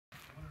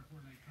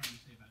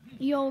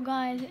Yo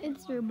guys,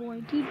 it's your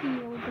boy TT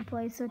with the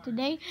play. So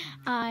today,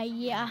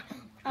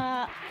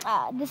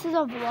 this is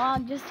a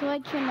vlog just to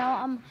let you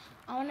know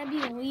I wanna be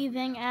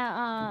leaving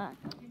at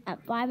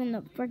 5 in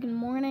the freaking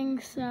morning.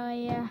 So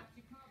yeah,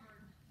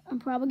 I'm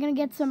probably gonna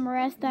get some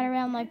rest at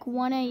around like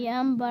 1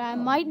 a.m. But I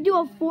might do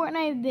a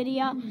Fortnite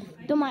video,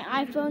 though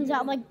my iPhone's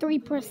at like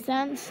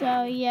 3%.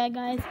 So yeah,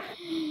 guys.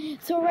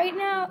 So right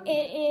now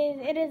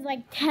it is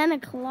like 10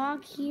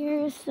 o'clock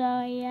here.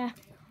 So yeah.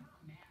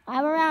 I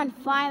have around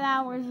 5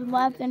 hours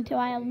left until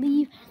I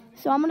leave,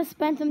 so I'm going to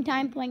spend some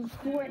time playing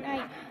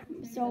Fortnite,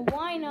 so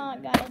why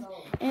not, guys?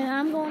 And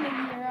I'm going to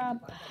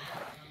Europe,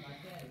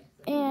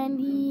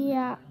 and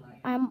yeah,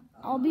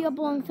 I'll be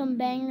uploading some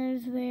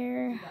bangers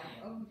there.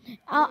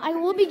 I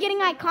will be getting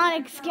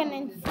Iconic Skin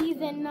in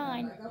Season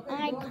 9.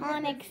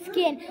 Iconic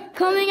Skin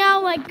coming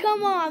out, like,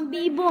 come on,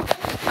 people.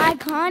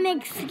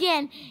 Iconic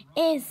Skin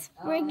is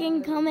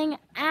freaking coming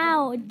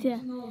out.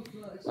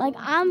 Like,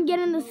 I'm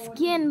getting the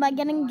skin by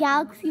getting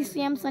Galaxy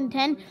Samsung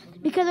 10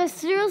 because I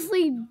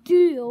seriously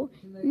do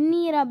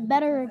need a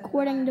better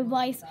recording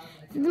device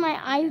since my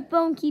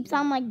iPhone keeps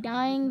on, like,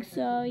 dying,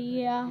 so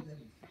yeah.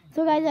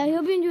 So guys, I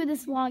hope you enjoyed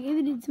this vlog. If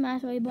you did, smash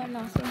the like button.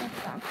 I'll see you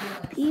next time.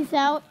 Peace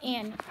out,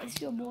 and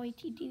it's your boy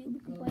TT.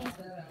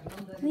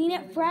 Clean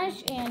it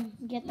fresh and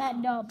get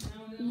that dub.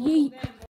 Yeet.